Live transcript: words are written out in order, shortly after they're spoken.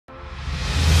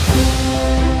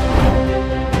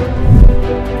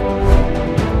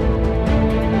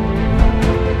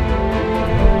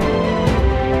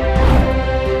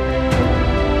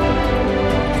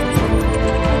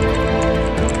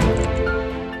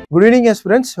Good evening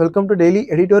aspirants, welcome to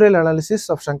daily editorial analysis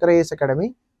of Shankar IAS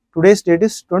Academy. Today's date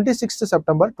is 26th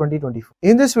September 2024.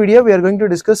 In this video, we are going to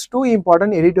discuss two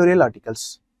important editorial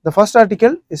articles. The first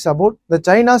article is about the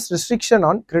China's restriction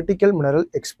on critical mineral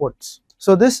exports.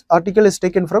 So this article is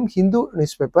taken from Hindu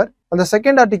newspaper, and the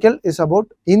second article is about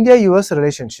India-US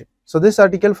relationship. So this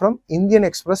article from Indian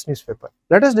Express newspaper.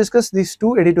 Let us discuss these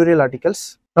two editorial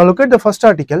articles. Now look at the first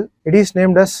article. It is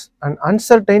named as an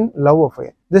uncertain love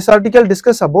affair. This article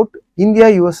discusses about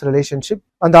India-US relationship,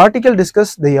 and the article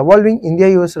discusses the evolving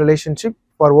India-US relationship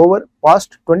for over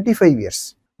past 25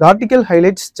 years. The article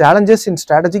highlights challenges in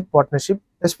strategic partnership,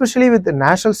 especially with the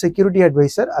National Security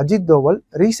Advisor Ajit Doval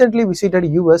recently visited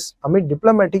US amid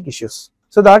diplomatic issues.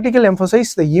 So the article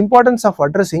emphasizes the importance of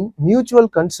addressing mutual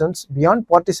concerns beyond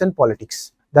partisan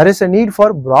politics. There is a need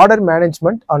for broader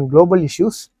management on global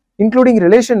issues, including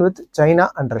relation with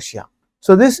China and Russia.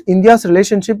 So this India's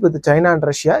relationship with China and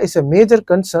Russia is a major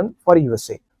concern for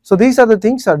USA. So these are the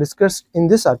things are discussed in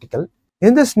this article.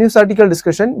 In this news article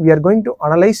discussion, we are going to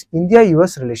analyze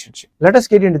India-US relationship. Let us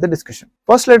get into the discussion.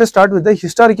 First, let us start with the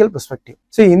historical perspective.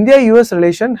 See, India-US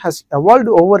relation has evolved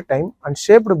over time and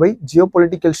shaped by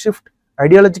geopolitical shift,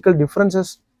 ideological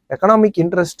differences, economic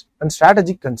interest, and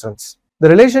strategic concerns. The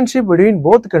relationship between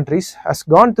both countries has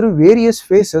gone through various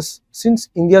phases since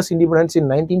India's independence in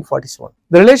 1947.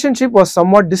 The relationship was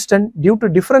somewhat distant due to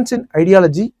difference in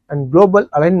ideology and global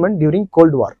alignment during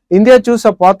Cold War. India chose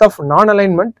a path of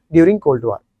non-alignment during Cold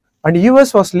War, and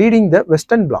US was leading the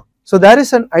Western Bloc. So there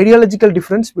is an ideological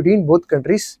difference between both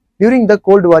countries during the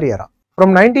Cold War era. From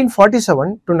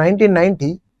 1947 to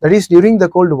 1990, that is during the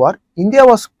Cold War, India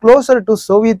was closer to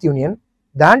Soviet Union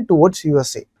than towards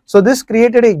USA. So this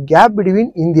created a gap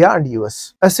between India and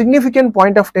US. A significant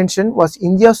point of tension was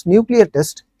India's nuclear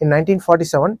test in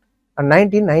 1947 and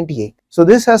 1998. So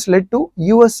this has led to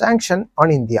US sanction on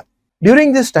India.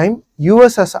 During this time,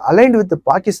 US has aligned with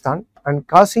Pakistan and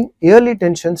causing early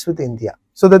tensions with India.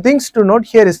 So the things to note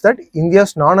here is that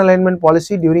India's non-alignment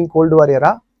policy during Cold War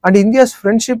era and India's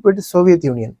friendship with the Soviet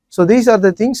Union. So these are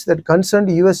the things that concerned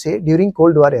USA during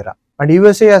Cold War era, and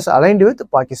USA has aligned with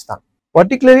Pakistan.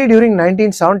 Particularly during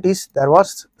 1970s, there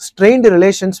was strained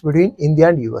relations between India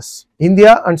and US.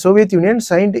 India and Soviet Union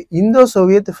signed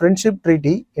Indo-Soviet Friendship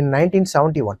Treaty in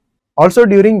 1971. Also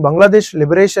during Bangladesh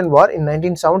Liberation War in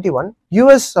 1971,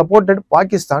 US supported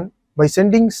Pakistan by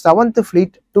sending 7th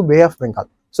Fleet to Bay of Bengal.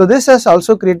 So this has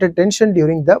also created tension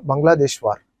during the Bangladesh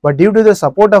War. But due to the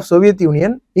support of Soviet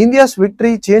Union, India's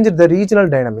victory changed the regional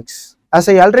dynamics. As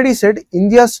I already said,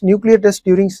 India's nuclear test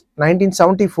during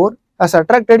 1974 has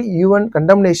attracted UN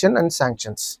condemnation and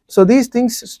sanctions. So these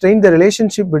things strained the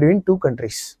relationship between two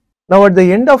countries. Now at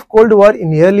the end of Cold War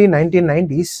in early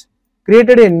 1990s,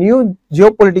 created a new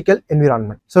geopolitical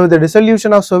environment. So with the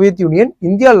dissolution of Soviet Union,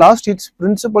 India lost its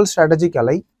principal strategic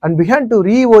ally and began to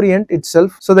reorient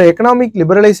itself. So the economic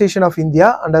liberalization of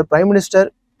India under Prime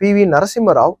Minister P.V.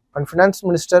 Narasimha Rao and Finance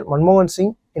Minister Manmohan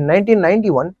Singh in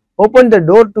 1991 opened the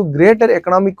door to greater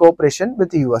economic cooperation with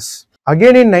the US.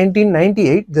 Again in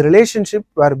 1998, the relationship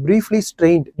were briefly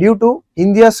strained due to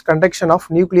India's conduction of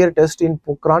nuclear test in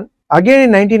Pokhran. Again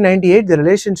in 1998, the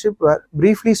relationship were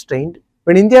briefly strained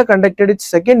when India conducted its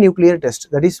second nuclear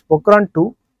test, that is Pokhran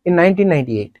 2 in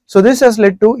 1998. So this has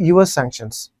led to US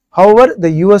sanctions. However, the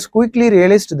US quickly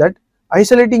realized that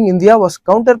isolating India was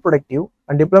counterproductive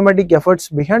and diplomatic efforts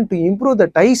began to improve the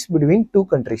ties between two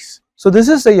countries. So this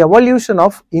is the evolution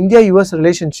of India-US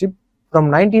relationship from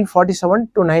 1947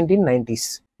 to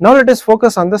 1990s. Now let us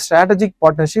focus on the strategic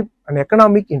partnership and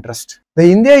economic interest. The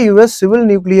India-US Civil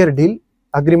Nuclear Deal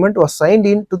Agreement was signed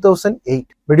in 2008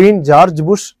 between George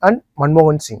Bush and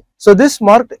Manmohan Singh. So this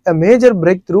marked a major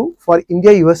breakthrough for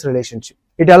India-US relationship.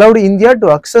 It allowed India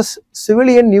to access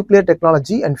civilian nuclear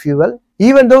technology and fuel,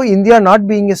 even though India not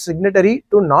being a signatory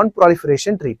to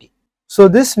Non-Proliferation Treaty. So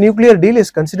this nuclear deal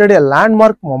is considered a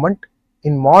landmark moment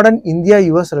in modern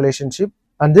India-US relationship,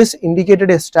 and this indicated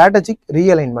a strategic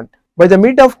realignment. By the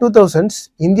mid of 2000s,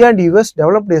 India and US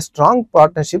developed a strong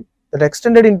partnership that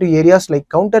extended into areas like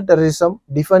counter-terrorism,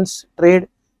 defense, trade,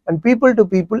 and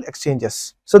people-to-people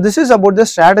exchanges. So this is about the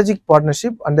strategic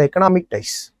partnership and the economic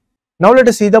ties. Now let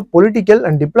us see the political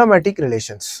and diplomatic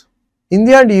relations.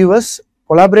 India and US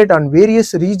collaborate on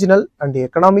various regional and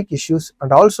economic issues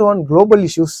and also on global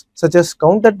issues such as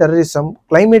counter-terrorism,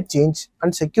 climate change,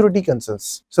 and security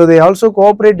concerns. So they also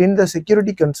cooperate in the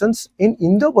security concerns in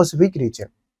Indo-Pacific region.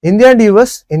 India and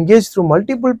US engage through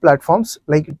multiple platforms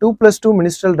like 2+2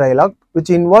 ministerial dialogue, which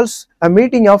involves a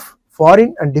meeting of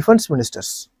foreign and defense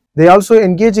ministers. They also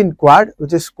engage in Quad,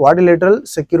 which is quadrilateral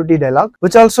security dialogue,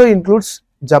 which also includes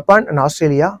Japan and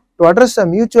Australia, to address the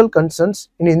mutual concerns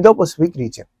in Indo-Pacific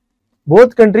region.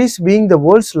 Both countries, being the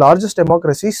world's largest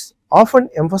democracies, often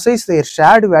emphasize their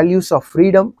shared values of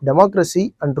freedom,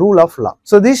 democracy, and rule of law.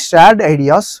 So these shared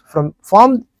ideas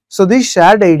form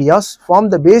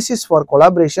the basis for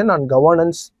collaboration on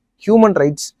governance, human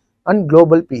rights, and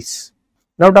global peace.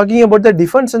 Now talking about the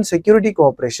defense and security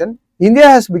cooperation, India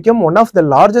has become one of the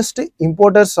largest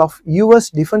importers of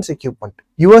US defense equipment.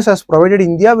 US has provided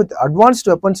India with advanced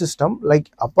weapon systems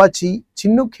like Apache,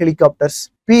 Chinook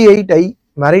helicopters, P-8I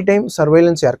maritime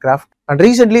surveillance aircraft, and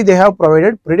recently they have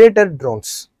provided Predator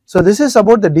drones. So this is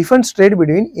about the defense trade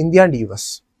between India and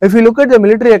US. If you look at the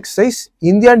military exercise,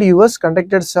 India and US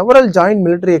conducted several joint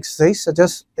military exercises such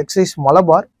as Exercise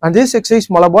Malabar, and this Exercise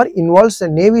Malabar involves the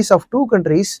navies of two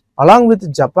countries along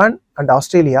with Japan and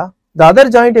Australia. The other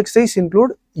joint exercises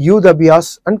include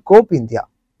UPSC and COP India.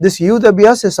 This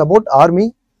UPSC is about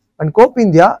Army and COP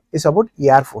India is about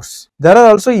Air Force. There are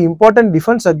also important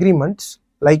defense agreements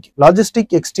like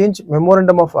Logistic Exchange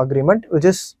Memorandum of Agreement, which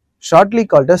is shortly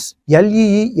called as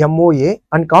LEEMOA,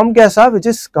 and COMCASA, which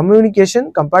is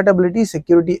Communication Compatibility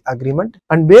Security Agreement,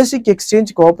 and Basic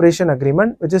Exchange Cooperation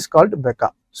Agreement, which is called BECA.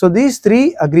 So these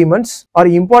three agreements are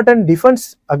important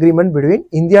defense agreement between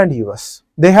India and US.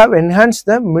 They have enhanced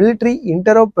the military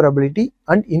interoperability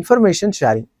and information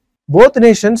sharing. Both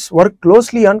nations work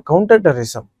closely on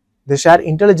counter-terrorism. They share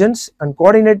intelligence and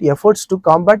coordinate efforts to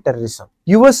combat terrorism.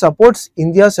 US supports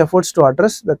India's efforts to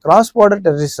address the cross-border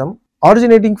terrorism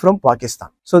originating from Pakistan.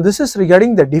 So this is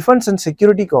regarding the defense and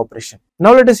security cooperation.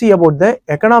 Now let us see about the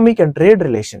economic and trade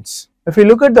relations. If we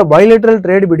look at the bilateral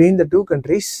trade between the two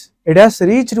countries, it has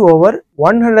reached over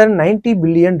 $190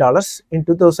 billion in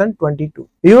 2022.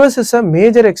 US is a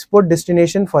major export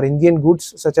destination for Indian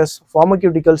goods such as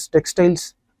pharmaceuticals,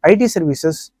 textiles, IT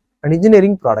services, and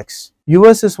engineering products.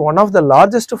 US is one of the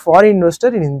largest foreign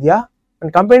investors in India,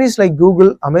 and companies like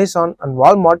Google, Amazon, and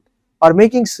Walmart are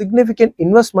making significant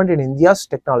investment in India's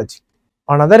technology.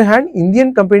 On the other hand,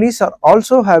 Indian companies are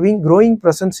also having growing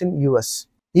presence in US.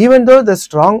 Even though the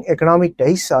strong economic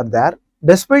ties are there,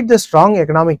 despite the strong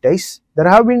economic ties, there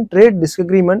have been trade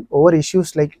disagreements over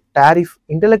issues like tariff,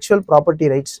 intellectual property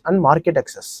rights, and market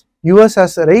access. US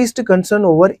has raised concern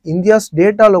over India's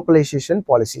data localization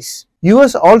policies.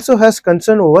 US also has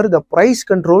concern over the price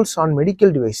controls on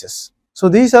medical devices. So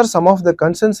these are some of the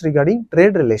concerns regarding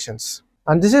trade relations.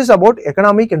 And this is about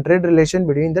economic and trade relation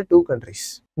between the two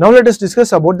countries. Now let us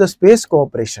discuss about the space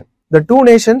cooperation. The two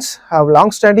nations have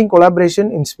long-standing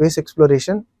collaboration in space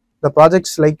exploration. The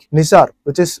projects like NISAR,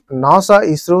 which is NASA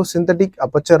ISRO Synthetic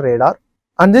Aperture Radar,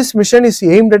 and this mission is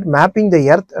aimed at mapping the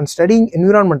Earth and studying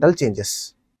environmental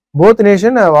changes. Both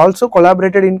nations have also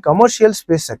collaborated in commercial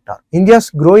space sector. India's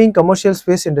growing commercial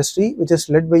space industry, which is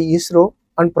led by ISRO,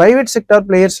 and private sector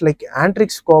players like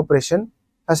Antrix Corporation,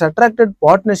 has attracted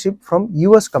partnership from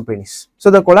US companies. So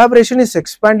the collaboration is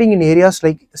expanding in areas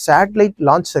like satellite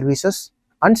launch services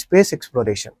and space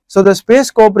exploration. So the space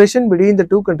cooperation between the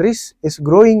two countries is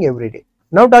growing every day.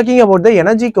 Now talking about the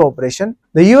energy cooperation,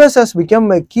 the US has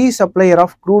become a key supplier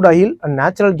of crude oil and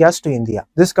natural gas to India.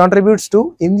 This contributes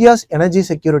to India's energy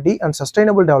security and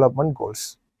sustainable development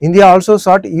goals. India also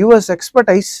sought US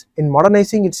expertise in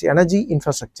modernizing its energy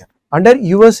infrastructure. Under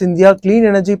US-India Clean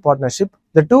Energy Partnership,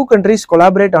 the two countries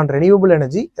collaborate on renewable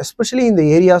energy, especially in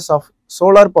the areas of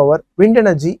solar power, wind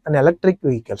energy, and electric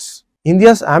vehicles.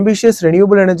 India's ambitious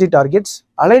renewable energy targets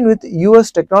align with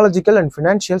US technological and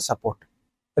financial support.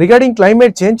 Regarding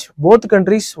climate change, both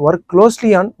countries work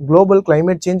closely on global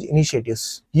climate change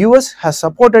initiatives. US has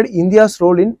supported India's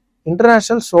role in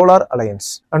International Solar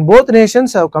Alliance, and both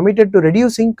nations have committed to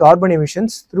reducing carbon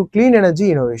emissions through clean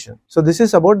energy innovation. So this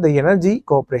is about the energy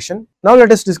cooperation. Now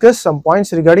let us discuss some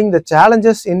points regarding the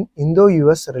challenges in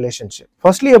Indo-US relationship.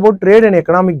 Firstly, about trade and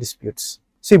economic disputes.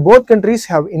 See, both countries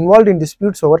have involved in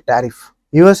disputes over tariff.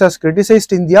 US has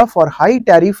criticized India for high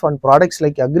tariff on products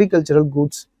like agricultural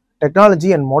goods,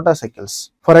 technology, and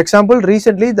motorcycles. For example,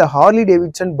 recently the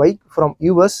Harley-Davidson bike from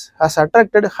US has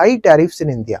attracted high tariffs in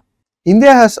India.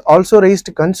 India has also raised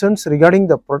concerns regarding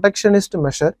the protectionist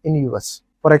measure in US.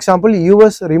 For example,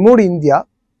 US removed India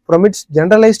from its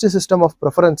Generalized System of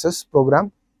Preferences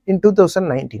program in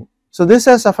 2019. So this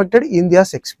has affected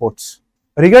India's exports.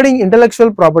 Regarding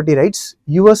intellectual property rights,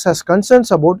 US has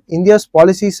concerns about India's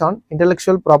policies on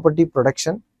intellectual property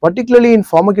protection, particularly in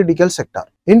pharmaceutical sector.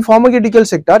 In pharmaceutical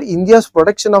sector, India's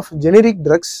protection of generic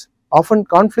drugs often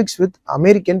conflicts with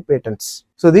American patents.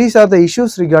 So these are the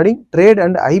issues regarding trade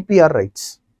and IPR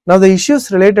rights. Now the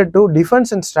issues related to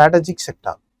defense and strategic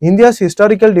sector. India's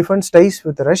historical defense ties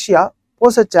with Russia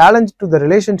pose a challenge to the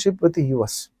relationship with the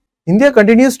US. India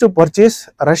continues to purchase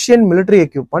Russian military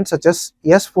equipment such as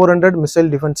S-400 missile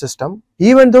defense system,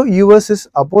 even though US is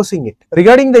opposing it.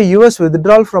 Regarding the US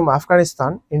withdrawal from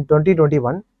Afghanistan in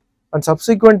 2021 and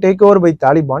subsequent takeover by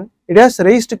Taliban, it has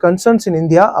raised concerns in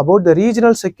India about the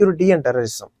regional security and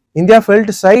terrorism. India felt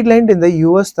sidelined in the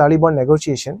US-Taliban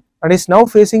negotiation and is now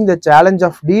facing the challenge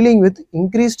of dealing with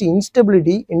increased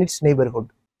instability in its neighborhood.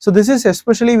 So this is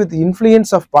especially with the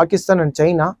influence of Pakistan and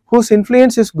China, whose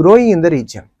influence is growing in the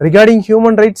region. Regarding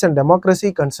human rights and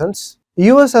democracy concerns,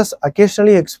 US has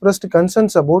occasionally expressed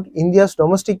concerns about India's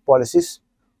domestic policies,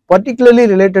 particularly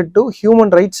related to human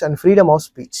rights and freedom of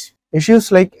speech.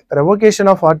 Issues like revocation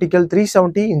of Article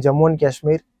 370 in Jammu and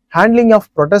Kashmir, handling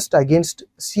of protest against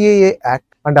CAA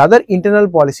Act, and other internal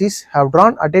policies have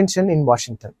drawn attention in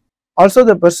Washington. Also,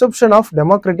 the perception of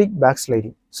democratic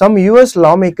backsliding. Some US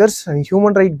lawmakers and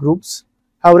human rights groups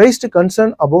have raised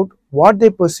concern about what they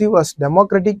perceive as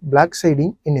democratic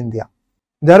backsliding in India.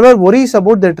 There were worries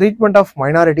about the treatment of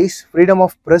minorities, freedom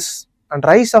of press, and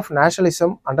rise of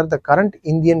nationalism under the current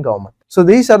Indian government. So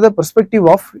these are the perspective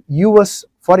of US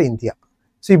for India.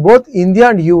 See, both India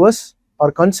and US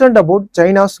are concerned about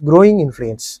China's growing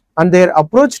influence, and their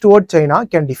approach toward China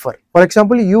can differ. For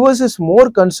example, US is more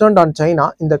concerned on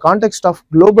China in the context of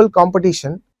global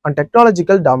competition and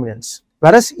technological dominance,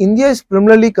 whereas India is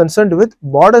primarily concerned with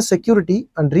border security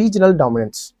and regional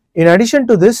dominance. In addition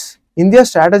to this, India's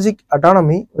strategic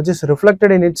autonomy, which is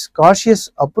reflected in its cautious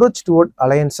approach toward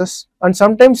alliances and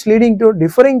sometimes leading to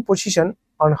differing position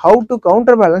on how to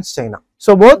counterbalance China.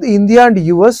 So both India and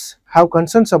US have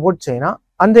concerns about China,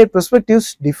 and their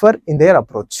perspectives differ in their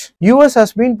approach. US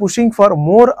has been pushing for a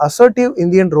more assertive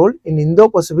Indian role in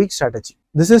Indo-Pacific strategy.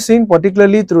 This is seen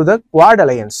particularly through the Quad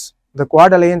Alliance. The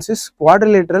Quad Alliance is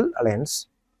quadrilateral alliance,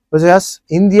 which has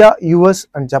India, US,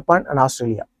 and Japan and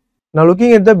Australia. Now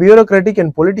looking at the bureaucratic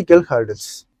and political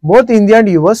hurdles. Both India and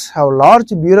US have large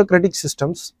bureaucratic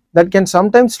systems that can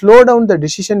sometimes slow down the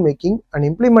decision making and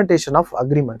implementation of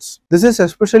agreements. This is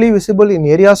especially visible in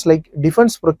areas like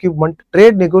defense procurement,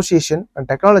 trade negotiation, and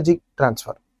technology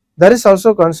transfer. There is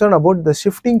also concern about the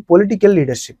shifting political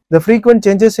leadership. The frequent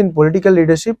changes in political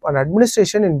leadership and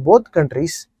administration in both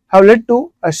countries have led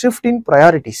to a shift in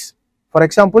priorities. For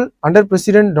example, under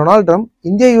President Donald Trump,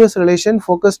 India-US relation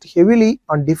focused heavily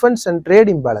on defense and trade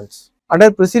imbalance.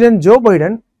 Under President Joe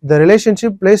Biden, the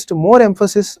relationship placed more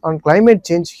emphasis on climate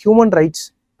change, human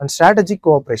rights, and strategic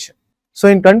cooperation. So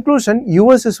in conclusion,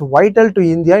 US is vital to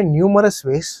India in numerous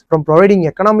ways, from providing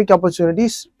economic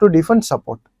opportunities to defense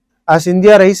support. As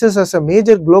India rises as a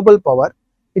major global power,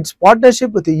 its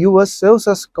partnership with the US serves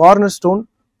as cornerstone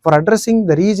for addressing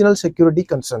the regional security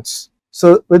concerns.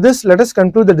 So with this, let us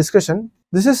conclude the discussion.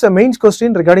 This is a main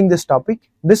question regarding this topic.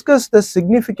 Discuss the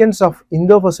significance of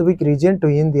Indo-Pacific region to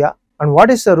India and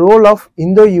what is the role of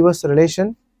Indo-US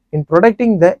relation in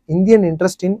protecting the Indian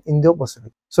interest in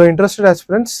Indo-Pacific. So interested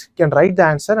aspirants can write the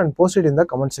answer and post it in the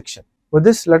comment section. With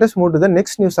this, let us move to the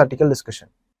next news article discussion.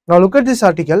 Now look at this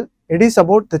article. It is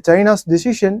about the China's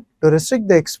decision to restrict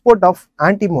the export of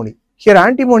antimony. Here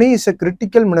antimony is a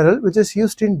critical mineral which is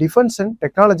used in defense and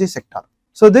technology sector.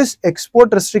 So this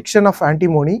export restriction of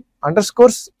antimony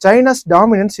underscores China's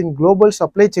dominance in global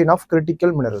supply chain of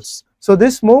critical minerals. So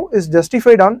this move is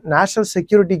justified on national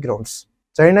security grounds.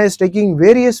 China is taking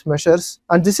various measures,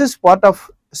 and this is part of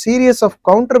a series of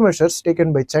countermeasures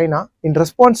taken by China in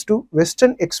response to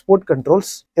Western export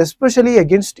controls, especially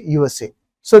against USA.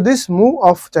 So this move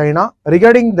of China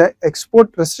regarding the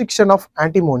export restriction of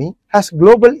antimony has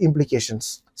global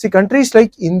implications. See, countries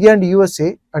like India and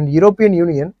USA and European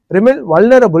Union remain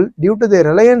vulnerable due to their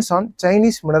reliance on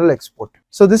Chinese mineral export.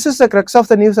 So this is the crux of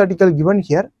the news article given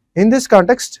here. In this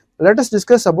context, let us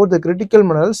discuss about the critical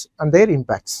minerals and their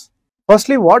impacts.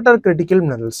 Firstly, what are critical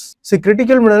minerals? See,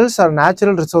 critical minerals are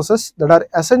natural resources that are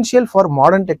essential for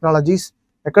modern technologies,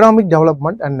 economic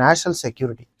development, and national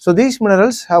security. So these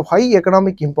minerals have high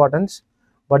economic importance,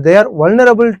 but they are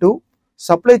vulnerable to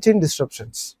supply chain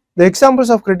disruptions. The examples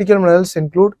of critical minerals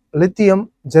include lithium,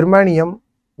 germanium,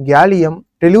 gallium,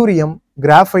 tellurium,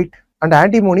 graphite, and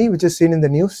antimony, which is seen in the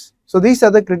news. So these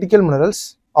are the critical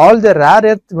minerals. All the rare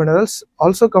earth minerals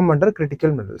also come under critical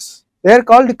minerals. They are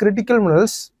called critical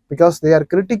minerals because they are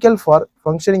critical for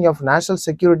functioning of national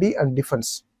security and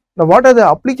defense. Now, what are the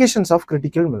applications of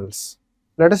critical minerals?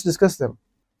 Let us discuss them.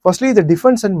 Firstly, the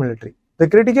defense and military. The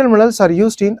critical minerals are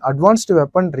used in advanced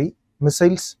weaponry,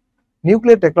 missiles,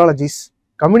 nuclear technologies,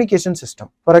 communication system.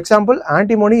 For example,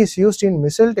 antimony is used in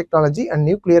missile technology and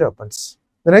nuclear weapons.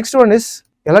 The next one is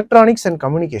electronics and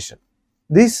communication.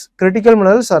 These critical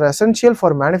minerals are essential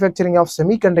for manufacturing of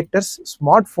semiconductors,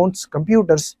 smartphones,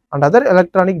 computers, and other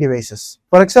electronic devices.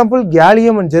 For example,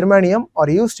 gallium and germanium are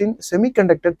used in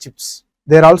semiconductor chips.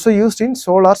 They are also used in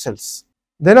solar cells.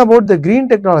 Then about the green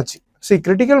technology. See,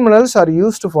 critical minerals are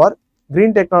used for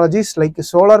green technologies like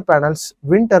solar panels,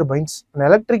 wind turbines, and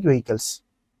electric vehicles.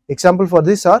 Example for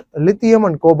this are lithium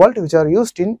and cobalt, which are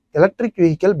used in electric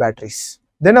vehicle batteries.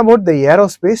 Then about the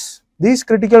aerospace. These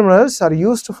critical minerals are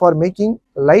used for making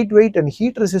lightweight and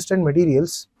heat resistant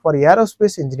materials for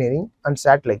aerospace engineering and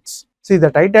satellites. See, the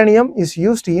titanium is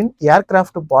used in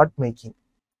aircraft part making.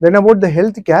 Then about the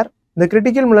healthcare, the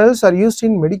critical minerals are used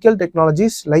in medical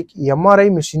technologies like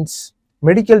MRI machines,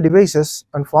 medical devices,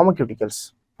 and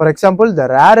pharmaceuticals. For example, the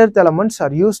rare earth elements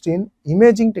are used in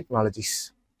imaging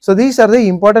technologies. So these are the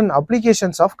important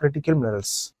applications of critical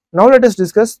minerals. Now let us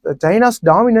discuss China's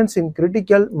dominance in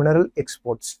critical mineral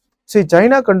exports. See,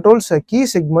 China controls key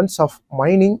segments of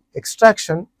mining,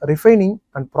 extraction, refining,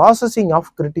 and processing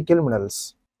of critical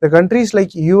minerals. The countries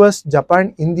like US,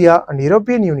 Japan, India, and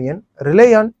European Union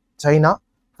rely on China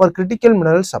for critical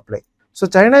mineral supply. So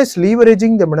China is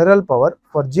leveraging the mineral power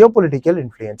for geopolitical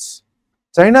influence.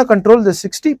 China controls the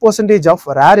 60% of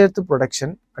rare earth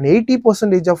production and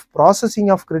 80% of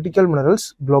processing of critical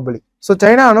minerals globally. So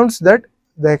China announced that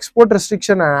the export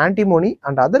restriction on antimony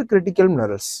and other critical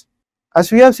minerals. As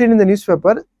we have seen in the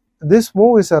newspaper, this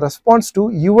move is a response to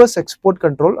US export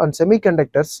control on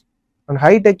semiconductors and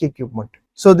high-tech equipment.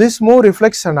 So this move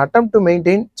reflects an attempt to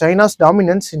maintain China's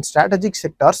dominance in strategic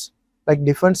sectors like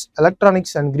defense,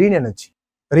 electronics, and green energy.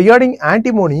 Regarding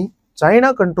antimony,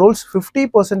 China controls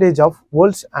 50% of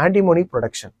world's antimony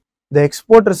production. The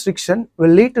export restriction will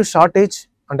lead to shortage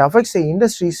and affects the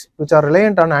industries which are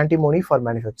reliant on antimony for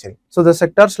manufacturing. So the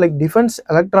sectors like defense,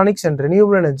 electronics, and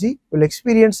renewable energy will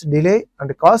experience delay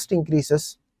and cost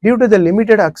increases due to the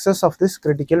limited access of this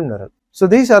critical mineral. So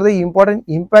these are the important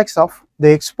impacts of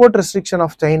the export restriction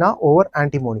of China over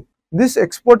antimony. This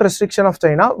export restriction of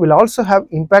China will also have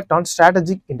impact on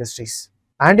strategic industries.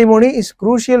 Antimony is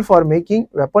crucial for making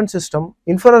weapon system,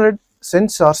 infrared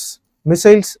sensors,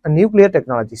 missiles, and nuclear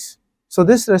technologies. So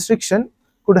this restriction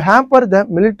could hamper the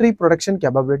military production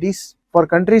capabilities for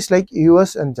countries like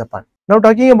US and Japan. Now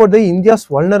talking about the India's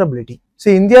vulnerability.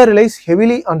 See, India relies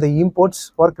heavily on the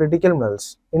imports for critical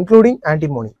minerals, including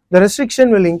antimony. The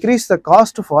restriction will increase the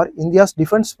cost for India's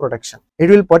defense production. It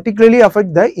will particularly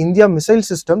affect the India missile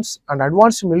systems and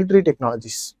advanced military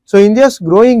technologies. So India's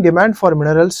growing demand for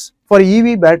minerals for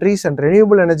EV batteries and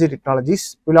renewable energy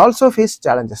technologies will also face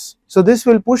challenges. So this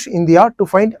will push India to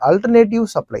find alternative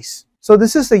supplies. So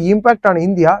this is the impact on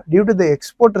India due to the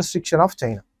export restriction of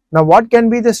China. Now what can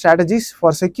be the strategies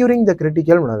for securing the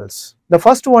critical minerals? The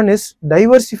first one is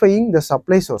diversifying the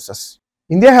supply sources.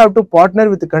 India have to partner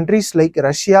with countries like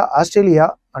Russia, Australia,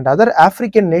 and other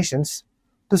African nations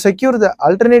to secure the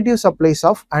alternative supplies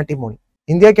of antimony.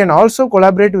 India can also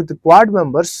collaborate with the Quad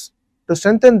members to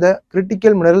strengthen the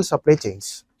critical mineral supply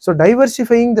chains. So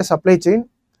diversifying the supply chain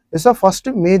is the first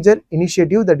major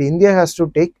initiative that India has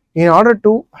to take in order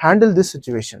to handle this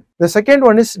situation. The second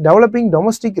one is developing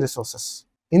domestic resources.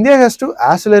 India has to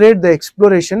accelerate the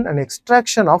exploration and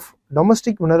extraction of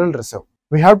domestic mineral reserve.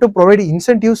 We have to provide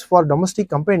incentives for domestic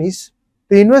companies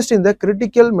to invest in the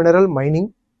critical mineral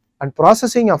mining and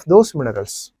processing of those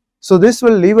minerals. So this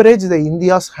will leverage the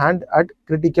India's hand at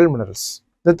critical minerals.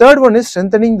 The third one is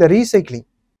strengthening the recycling.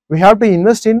 We have to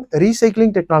invest in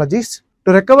recycling technologies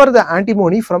to recover the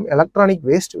antimony from electronic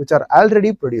waste which are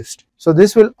already produced. So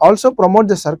this will also promote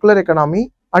the circular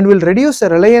economy and will reduce the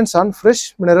reliance on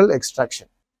fresh mineral extraction.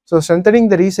 So strengthening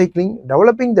the recycling,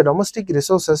 developing the domestic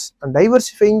resources, and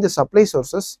diversifying the supply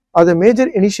sources are the major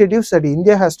initiatives that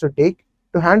India has to take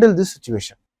to handle this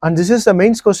situation. And this is the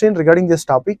main question regarding this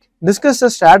topic. Discuss the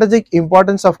strategic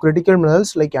importance of critical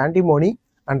minerals like antimony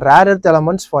and rare earth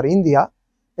elements for India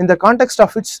in the context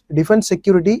of its defense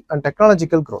security and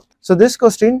technological growth. So this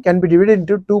question can be divided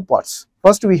into two parts.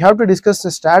 First, we have to discuss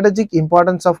the strategic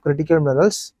importance of critical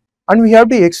minerals, and we have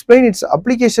to explain its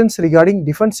applications regarding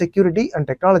defense security and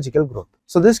technological growth.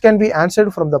 So this can be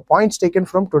answered from the points taken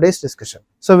from today's discussion.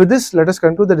 So with this, let us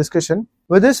conclude the discussion.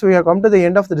 With this, we have come to the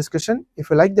end of the discussion. If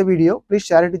you like the video, please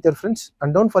share it with your friends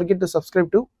and don't forget to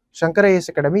subscribe to Shankar IAS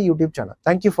Academy YouTube channel.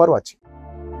 Thank you for watching.